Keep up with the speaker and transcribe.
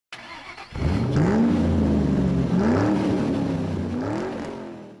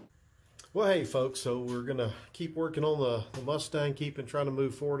Well, hey folks, so we're gonna keep working on the Mustang, trying to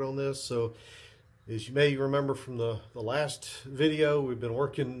move forward on this. So as you may remember from the last video, we've been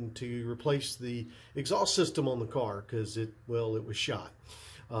working to replace the exhaust system on the car because it was shot.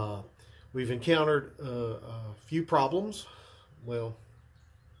 We've encountered a few problems. Well,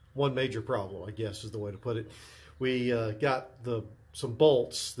 one major problem, I guess is the way to put it. We got some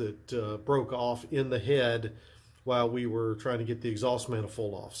bolts that broke off in the head while we were trying to get the exhaust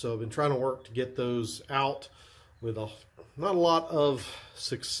manifold off. So I've been trying to work to get those out with not a lot of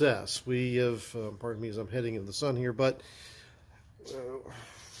success. We have, pardon me as I'm heading in the sun here, but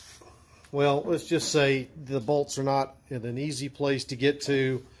well, let's just say the bolts are not in an easy place to get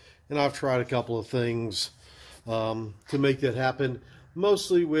to, and I've tried a couple of things to make that happen,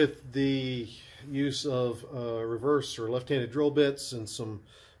 mostly with the use of reverse or left-handed drill bits and some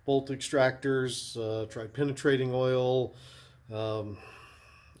bolt extractors, tried penetrating oil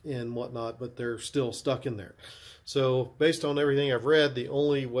and whatnot, but they're still stuck in there. So based on everything I've read, the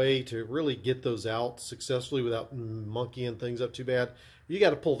only way to really get those out successfully without monkeying things up too bad, you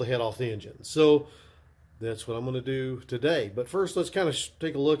got to pull the head off the engine. So that's what I'm going to do today. But first, let's kind of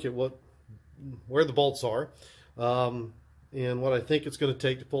take a look at where the bolts are and what I think it's going to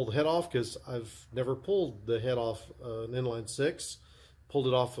take to pull the head off, because I've never pulled the head off an inline 6. Pulled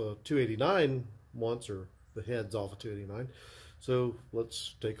it off a 289 once, or the head's off a 289. So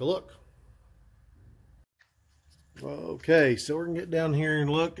let's take a look. Okay, so we're gonna get down here and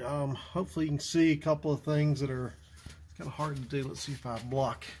look. Hopefully you can see a couple of things that are kind of hard to do. Let's see if I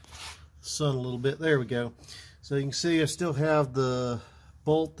block the sun a little bit. There we go. So you can see I still have the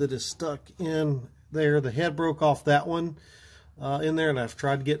bolt that is stuck in there. The head broke off that one in there, and I've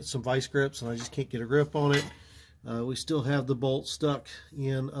tried to get some vice grips and I just can't get a grip on it. We still have the bolt stuck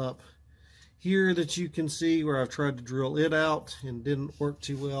in up here that you can see where I've tried to drill it out and didn't work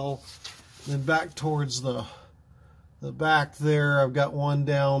too well. And then back towards the back there, I've got one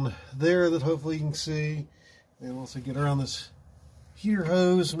down there that hopefully you can see. And once I get around this heater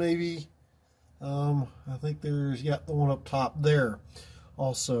hose, maybe, I think there's, yeah, the one up top there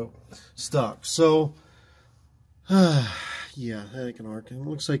also stuck. So, yeah, that ain't gonna work. It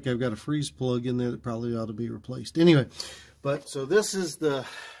looks like I've got a freeze plug in there that probably ought to be replaced. Anyway, but so this is the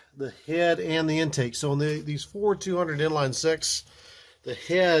head and the intake. So on these 4 200 inline 6, the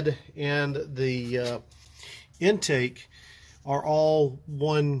head and the intake are all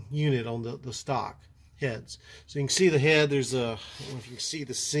one unit on the stock heads. So you can see the head. There's I don't know if you can see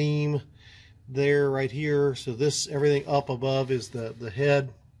the seam there right here. So this, everything up above is the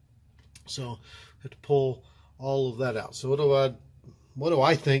head. So I have to pull all of that out. So what do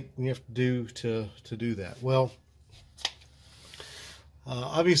I think we have to do to do that? Well,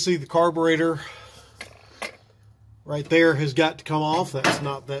 obviously the carburetor right there has got to come off. That's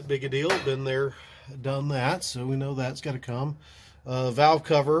not that big a deal. Been there, done that, so we know that's got to come. Valve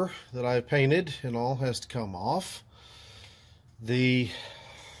cover that I painted and all has to come off. The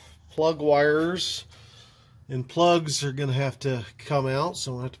plug wires and plugs are going to have to come out,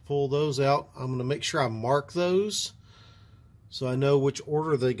 so I'm going to have to pull those out. I'm going to make sure I mark those so I know which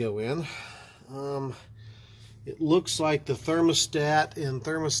order they go in. It looks like the thermostat and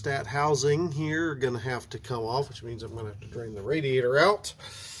thermostat housing here are going to have to come off, which means I'm going to have to drain the radiator out.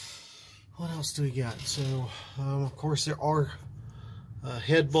 What else do we got? So, of course, there are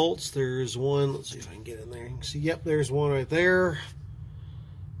head bolts. There's one. Let's see if I can get in there. You can see, yep, there's one right there.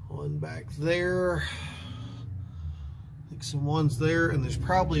 One back there. Some ones there, and there's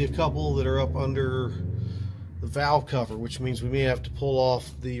probably a couple that are up under the valve cover, which means we may have to pull off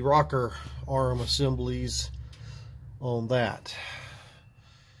the rocker arm assemblies on that.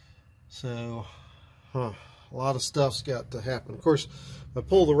 So, a lot of stuff's got to happen. Of course, if I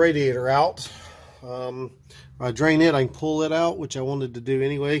pull the radiator out, if I drain it, I can pull it out, which I wanted to do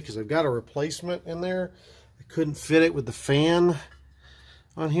anyway because I've got a replacement in there. I couldn't fit it with the fan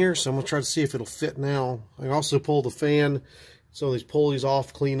on here, so I'm going to try to see if it'll fit now. I can also pull the fan, some of these pulleys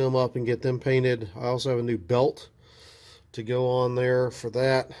off, clean them up and get them painted. I also have a new belt to go on there for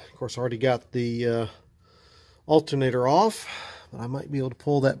that. Of course, I already got the alternator off, but I might be able to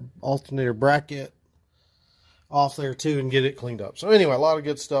pull that alternator bracket off there too and get it cleaned up. So anyway, a lot of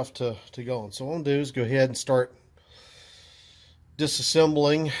good stuff to go on. So what I'm going to do is go ahead and start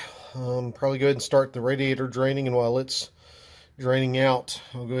disassembling. Probably go ahead and start the radiator draining, and while it's draining out,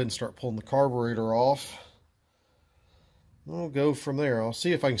 I'll go ahead and start pulling the carburetor off. We'll go from there. I'll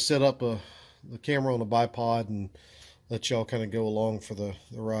see if I can set up the camera on a bipod and let y'all kind of go along for the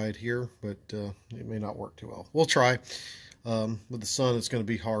ride here, but it may not work too well. We'll try. With the sun, it's going to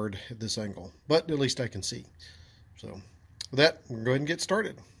be hard at this angle, but at least I can see. So with that, we're going to go ahead and get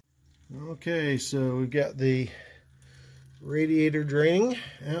started. Okay, so we've got the radiator draining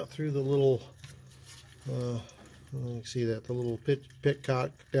out through the little, you can see that, the little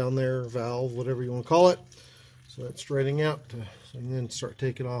pitcock down there, valve, whatever you want to call it. So that's draining out, so you can then start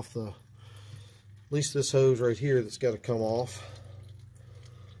taking off at least this hose right here that's got to come off.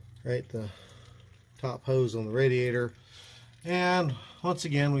 Right, the top hose on the radiator. And once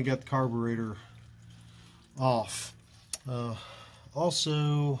again, we got the carburetor off.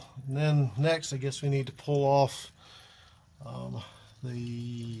 Also, then next, I guess we need to pull off I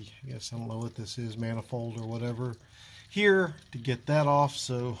guess I don't know what this is, manifold or whatever, here to get that off.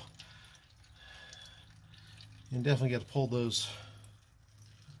 So you definitely got to pull those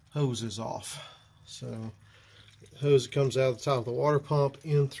hoses off. So the hose comes out of the top of the water pump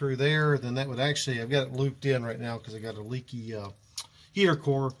in through there. Then that would actually, I've got it looped in right now because I got a leaky heater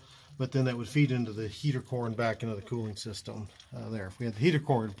core. But then that would feed into the heater core and back into the cooling system there. If we had the heater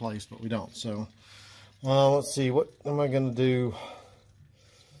core in place, but we don't. So let's see, what am I going to do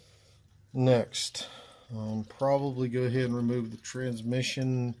next? Probably go ahead and remove the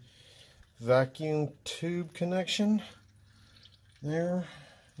transmission vacuum tube connection there.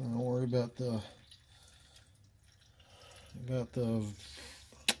 Don't worry about the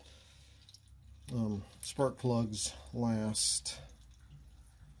spark plugs last.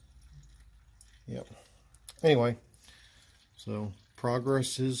 Yep. Anyway, so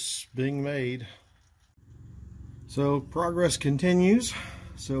progress is being made. So progress continues.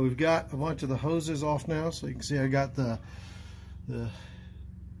 So we've got a bunch of the hoses off now. So you can see I got the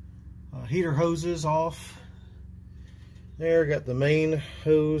heater hoses off. There, got the main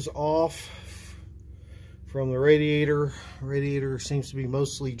hose off from the radiator. Radiator seems to be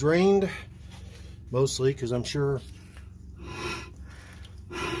mostly drained. Mostly, because I'm sure.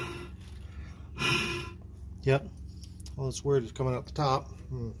 Yep. Well, it's weird it's coming out the top.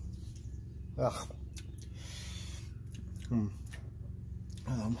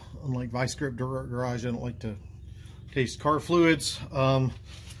 Unlike Vice Grip Garage, I don't like to taste car fluids. That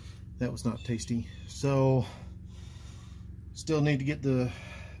was not tasty. So, still need to get the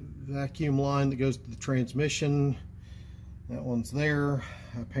vacuum line that goes to the transmission. That one's there.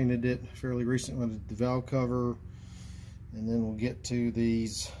 I painted it fairly recently with the valve cover. And then we'll get to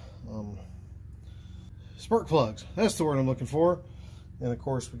these spark plugs. That's the word I'm looking for. And of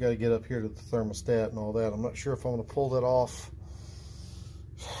course we got to get up here to the thermostat and all that. I'm not sure if I'm going to pull that off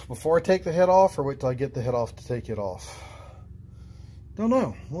before I take the head off or wait till I get the head off to take it off. Don't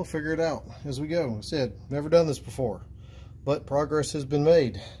know. We'll figure it out as we go. Like I said, never done this before, but progress has been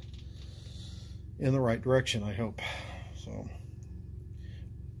made in the right direction, I hope. So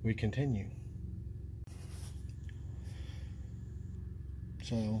we continue.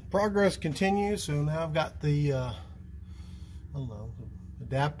 So progress continues. So now I've got the I don't know, the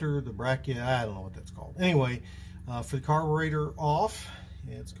adapter, the bracket, I don't know what that's called. Anyway, for the carburetor off,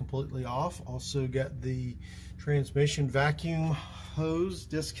 it's completely off. Also got the transmission vacuum hose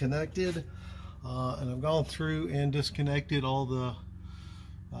disconnected, and I've gone through and disconnected all the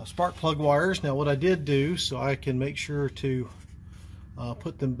spark plug wires. Now what I did do, so I can make sure to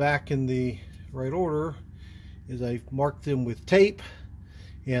put them back in the right order, is I marked them with tape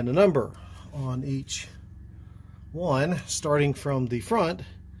and a number on each one, starting from the front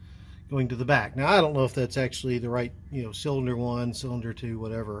going to the back. Now I don't know if that's actually the right, cylinder 1, cylinder 2,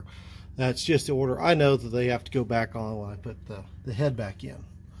 whatever. That's just the order I know that they have to go back on when I put the head back in.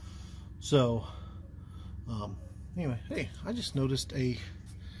 So anyway, hey, I just noticed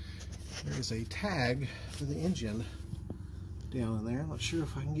there's a tag for the engine down in there. I'm not sure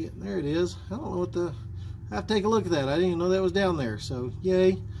if I can get, there it is. I don't know what I have to take a look at that. I didn't even know that was down there. So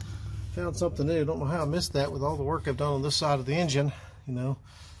yay, found something new. Don't know how I missed that with all the work I've done on this side of the engine.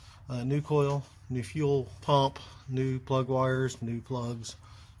 New coil, new fuel pump, new plug wires, new plugs,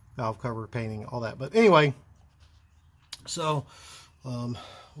 valve cover, painting, all that. But anyway, so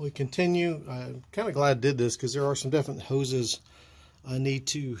we continue. I'm kind of glad I did this because there are some different hoses I need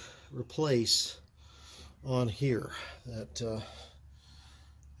to replace on here that I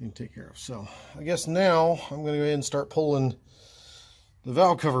need to take care of. So I guess now I'm going to go ahead and start pulling the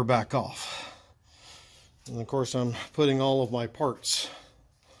valve cover back off. And of course I'm putting all of my parts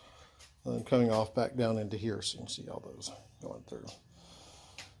coming off back down into here, so you can see all those going through.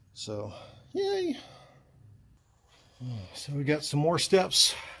 So yay. So we got some more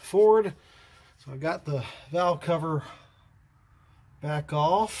steps forward. So I got the valve cover back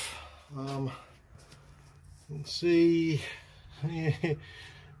off. You can see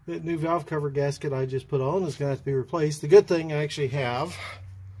that new valve cover gasket I just put on is going to have to be replaced. The good thing I actually have,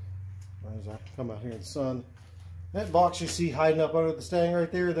 as I come out here in the sun, That box you see hiding up under the Stang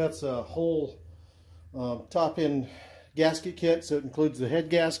right there, that's a whole top end gasket kit. So it includes the head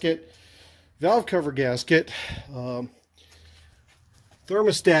gasket, valve cover gasket,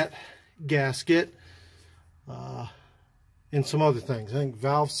 thermostat gasket, and some other things. I think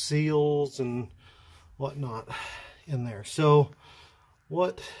valve seals and whatnot in there. So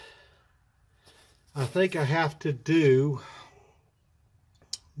what I think I have to do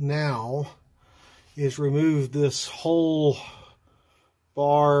now is remove this whole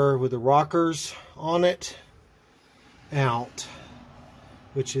bar with the rockers on it out,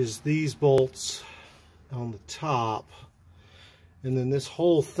 which is these bolts on the top, and then this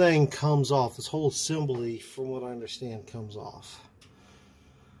whole thing comes off. This whole assembly, from what I understand, comes off.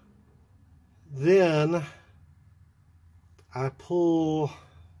 Then I pull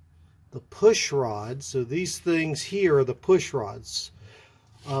the push rods. So these things here are the push rods.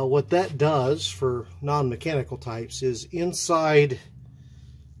 What that does for non-mechanical types is inside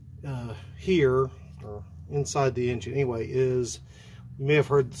here, or inside the engine anyway, is, you may have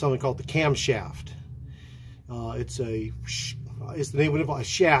heard something called the camshaft. It's the name of a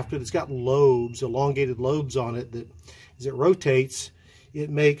shaft, but it's got lobes, elongated lobes on it, that as it rotates, it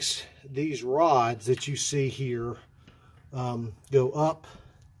makes these rods that you see here go up,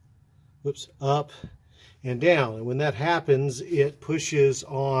 whoops, up and down. And when that happens, it pushes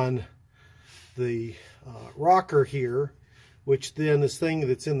on the rocker here, which then this thing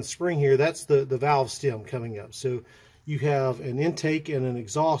that's in the spring here, that's the valve stem coming up. So you have an intake and an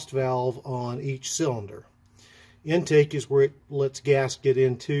exhaust valve on each cylinder. Intake is where it lets gas get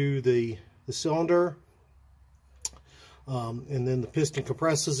into the cylinder, and then the piston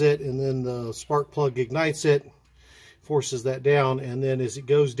compresses it, and then the spark plug ignites it, forces that down, and then as it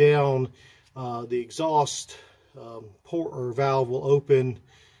goes down, the exhaust port or valve will open.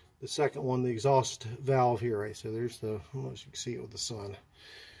 The second one, the exhaust valve here, right? So there's the, I don't know if you can see it with the sun.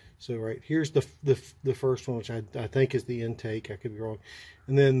 So right here's the first one, which I think is the intake. I could be wrong.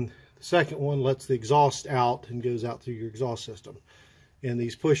 And then the second one lets the exhaust out and goes out through your exhaust system. And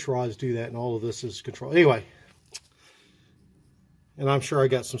these push rods do that, and all of this is controlled. Anyway, and I'm sure I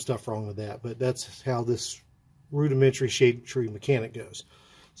got some stuff wrong with that, but that's how this rudimentary shade tree mechanic goes.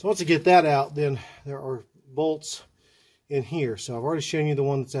 So once I get that out, then there are bolts in here. So I've already shown you the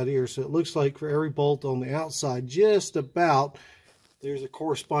one that's out here. So it looks like for every bolt on the outside, just about, there's a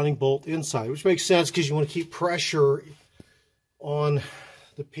corresponding bolt inside, which makes sense because you want to keep pressure on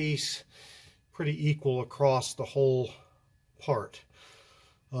the piece pretty equal across the whole part.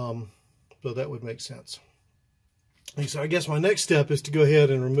 So that would make sense. And so I guess my next step is to go ahead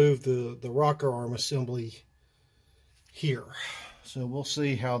and remove the rocker arm assembly here. So we'll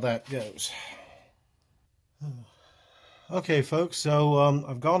see how that goes. Okay, folks, so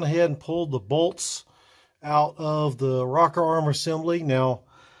I've gone ahead and pulled the bolts out of the rocker arm assembly. Now,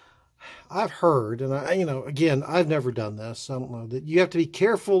 I've heard, and again, I've never done this, I don't know, that you have to be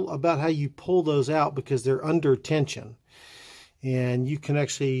careful about how you pull those out because they're under tension. And you can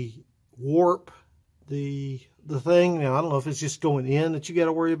actually warp the thing. Now, I don't know if it's just going in that you got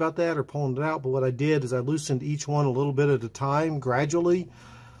to worry about that or pulling it out, but what I did is I loosened each one a little bit at a time, gradually,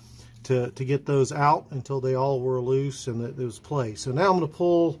 to get those out until they all were loose and that there was play. So now I'm going to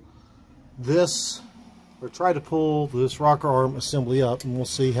pull this, or try to pull this rocker arm assembly up, and we'll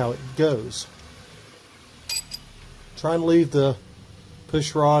see how it goes. Trying to leave the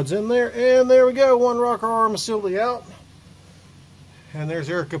push rods in there, and there we go, one rocker arm assembly out. And there's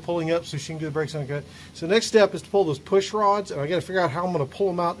Erica pulling up so she can do the brakes on it. So next step is to pull those push rods, and I got to figure out how I'm going to pull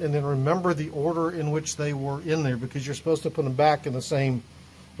them out, and then remember the order in which they were in there, because you're supposed to put them back in the same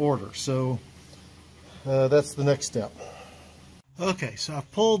order. So that's the next step. Okay, so I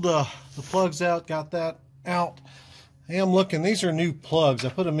pulled the plugs out, got that out. I am looking, these are new plugs. I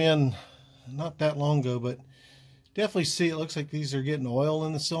put them in not that long ago, but definitely see it looks like these are getting oil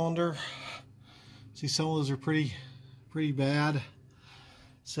in the cylinder. See, some of those are pretty bad.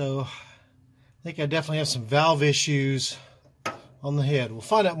 So I think I definitely have some valve issues on the head. We'll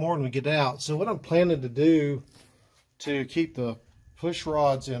find out more when we get out. So what I'm planning to do to keep the push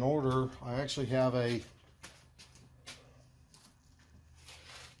rods in order, I actually have a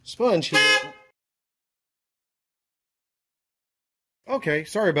sponge here. Okay,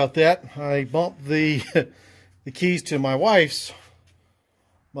 sorry about that. I bumped the keys to my wife's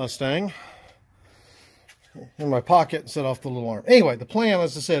Mustang in my pocket and set off the little arm. Anyway, the plan,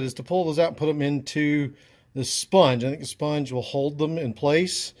 as I said, is to pull those out and put them into the sponge. I think the sponge will hold them in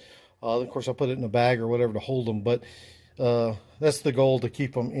place. Of course, I'll put it in a bag or whatever to hold them, but that's the goal, to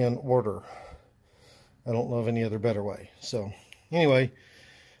keep them in order. I don't know of any other better way. So anyway,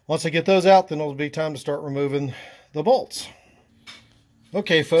 once I get those out, then it'll be time to start removing the bolts.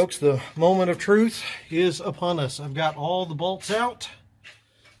 Okay folks, the moment of truth is upon us. I've got all the bolts out.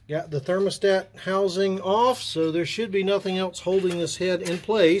 Got the thermostat housing off, so there should be nothing else holding this head in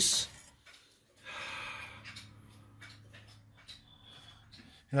place.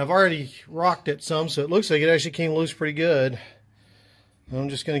 And I've already rocked it some, so it looks like it actually came loose pretty good. I'm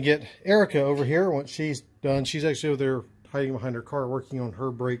just going to get Erica over here once she's done. She's actually over there hiding behind her car working on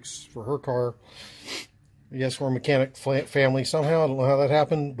her brakes for her car. I guess we're a mechanic family somehow. I don't know how that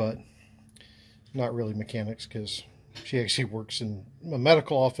happened, but not really mechanics, because she actually works in a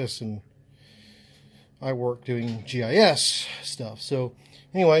medical office and I work doing GIS stuff. So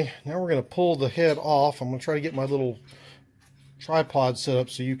anyway, now we're going to pull the head off. I'm going to try to get my little tripod set up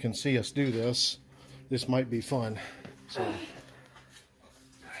so you can see us do this. This might be fun. So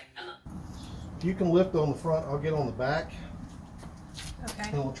if you can lift on the front, I'll get on the back. Okay.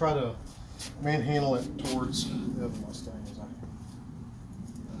 And we'll try to manhandle it towards the other Mustang.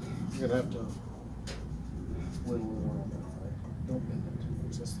 I'm gonna have to wiggle it around that way. Don't bend it too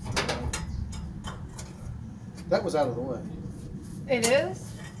much. That's the front. That was out of the way. It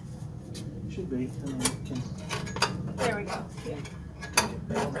is? Should be. And then we can there we go. Yeah.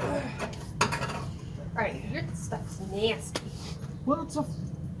 Alright, your stuff's nasty. Well, it's a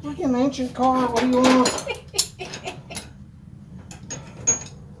freaking ancient car. What do you want?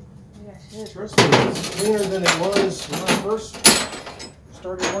 Trust me, it's cleaner than it was when I first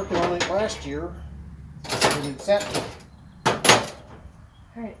started working on it last year. And it sat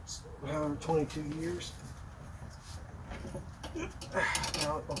Alright. 22 years.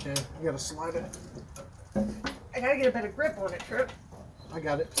 Now, okay, you gotta slide it. I gotta get a better grip on it, Trip. I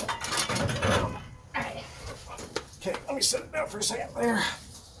got it. Alright. Okay, let me set it down for a second there.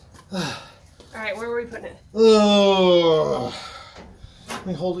 Alright, where are we putting it? Let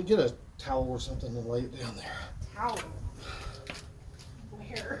me hold it, get a towel or something and lay it down there. Towel?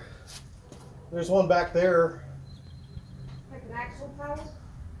 Where? There's one back there. Like an actual towel?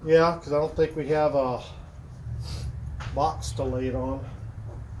 Yeah, because I don't think we have a box to lay it on.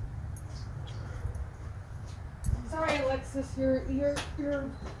 Sorry, Alexis, your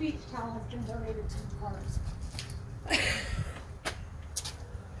beach towel has been donated to the cars.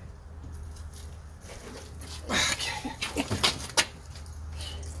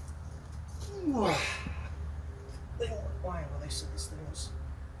 They weren't lying when they said this thing was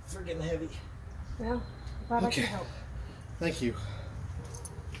friggin' heavy. Well, I'm glad I can help. Thank you.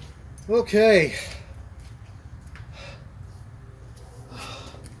 Okay.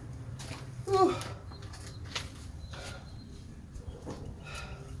 Whew.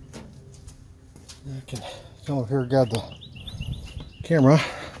 I can come over here and grab the camera.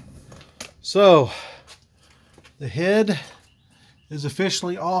 So, the head is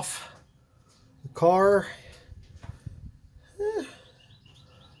officially off the car. I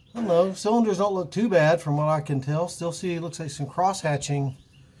don't know, cylinders don't look too bad from what I can tell. Still see, it looks like some cross hatching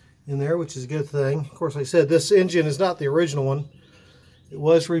in there, which is a good thing. Of course, like I said, this engine is not the original one. It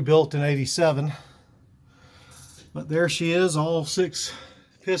was rebuilt in '87. But there she is, all 6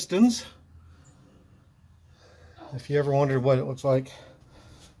 pistons. If you ever wondered what it looks like,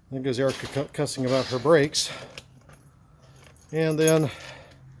 there goes Erica cussing about her brakes. And then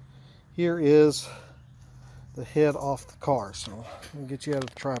here is the head off the car. So let me get you out of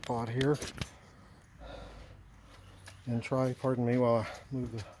the tripod here and try, pardon me while I move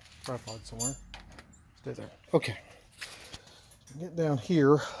the tripod somewhere. Stay there. Okay. Get down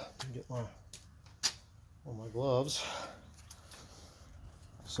here and get all my gloves.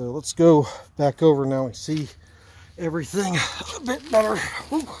 So let's go back over now and see everything a bit better.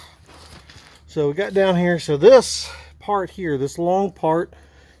 Woo. So we got down here. So this part here, this long part,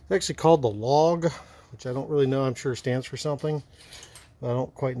 it's actually called the log, which I don't really know. I'm sure it stands for something, but I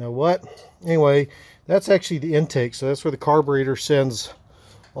don't quite know what. Anyway, that's actually the intake. So that's where the carburetor sends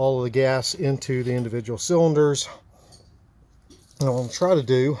all of the gas into the individual cylinders. And what I'm going to try to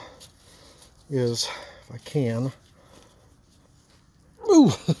do is, if I can,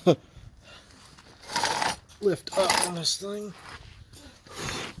 ooh, lift up on this thing.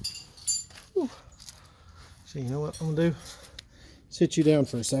 Ooh. So you know what I'm going to do? Sit you down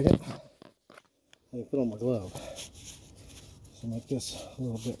for a second. Let me put on my glove. So make this a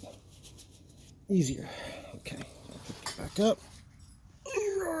little bit easier. Okay, pick it back up.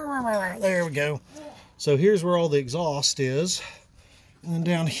 There we go. So here's where all the exhaust is. And then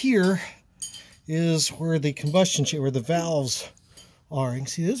down here is where the combustion chamber, where the valves are. You can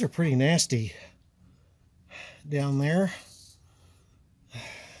see those are pretty nasty down there.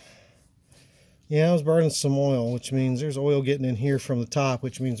 Yeah, I was burning some oil, which means there's oil getting in here from the top,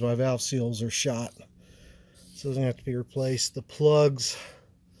 which means my valve seals are shot. So those are going to have to be replaced. The plugs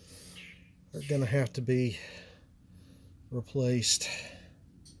are going to have to be replaced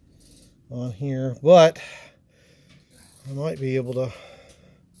on here, but I might be able to,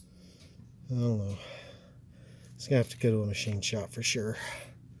 I don't know. It's going to have to go to a machine shop for sure.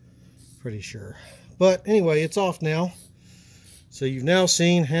 Pretty sure. But anyway, it's off now. So you've now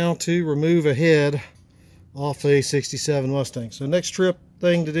seen how to remove a head off a 67 Mustang. So next trip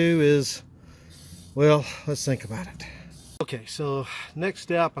thing to do is, well, let's think about it. Okay, so next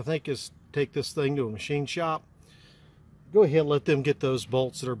step I think is take this thing to a machine shop. Go ahead and let them get those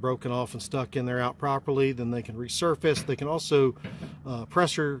bolts that are broken off and stuck in there out properly. Then they can resurface. They can also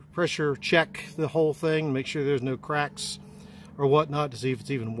pressure check the whole thing, make sure there's no cracks or whatnot to see if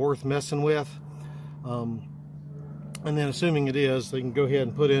it's even worth messing with. And then assuming it is, they can go ahead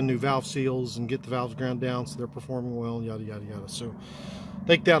and put in new valve seals and get the valves ground down so they're performing well, yada yada yada. So I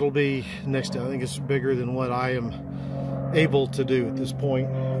think that'll be next step. I think it's bigger than what I am able to do at this point.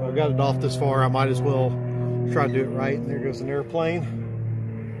 If I've got it off this far, I might as well try to do it right. And there goes an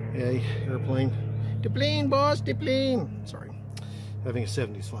airplane. Yay, airplane. The plane, boss, the plane. Sorry, having a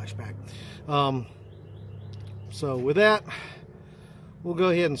 70s flashback. So with that, we'll go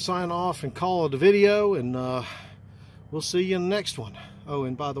ahead and sign off and call it a video, and we'll see you in the next one. Oh,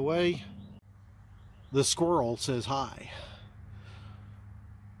 and by the way, the squirrel says hi.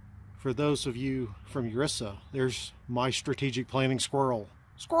 For those of you from Urissa, there's my strategic planning squirrel.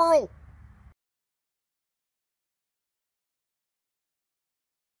 Squirrel!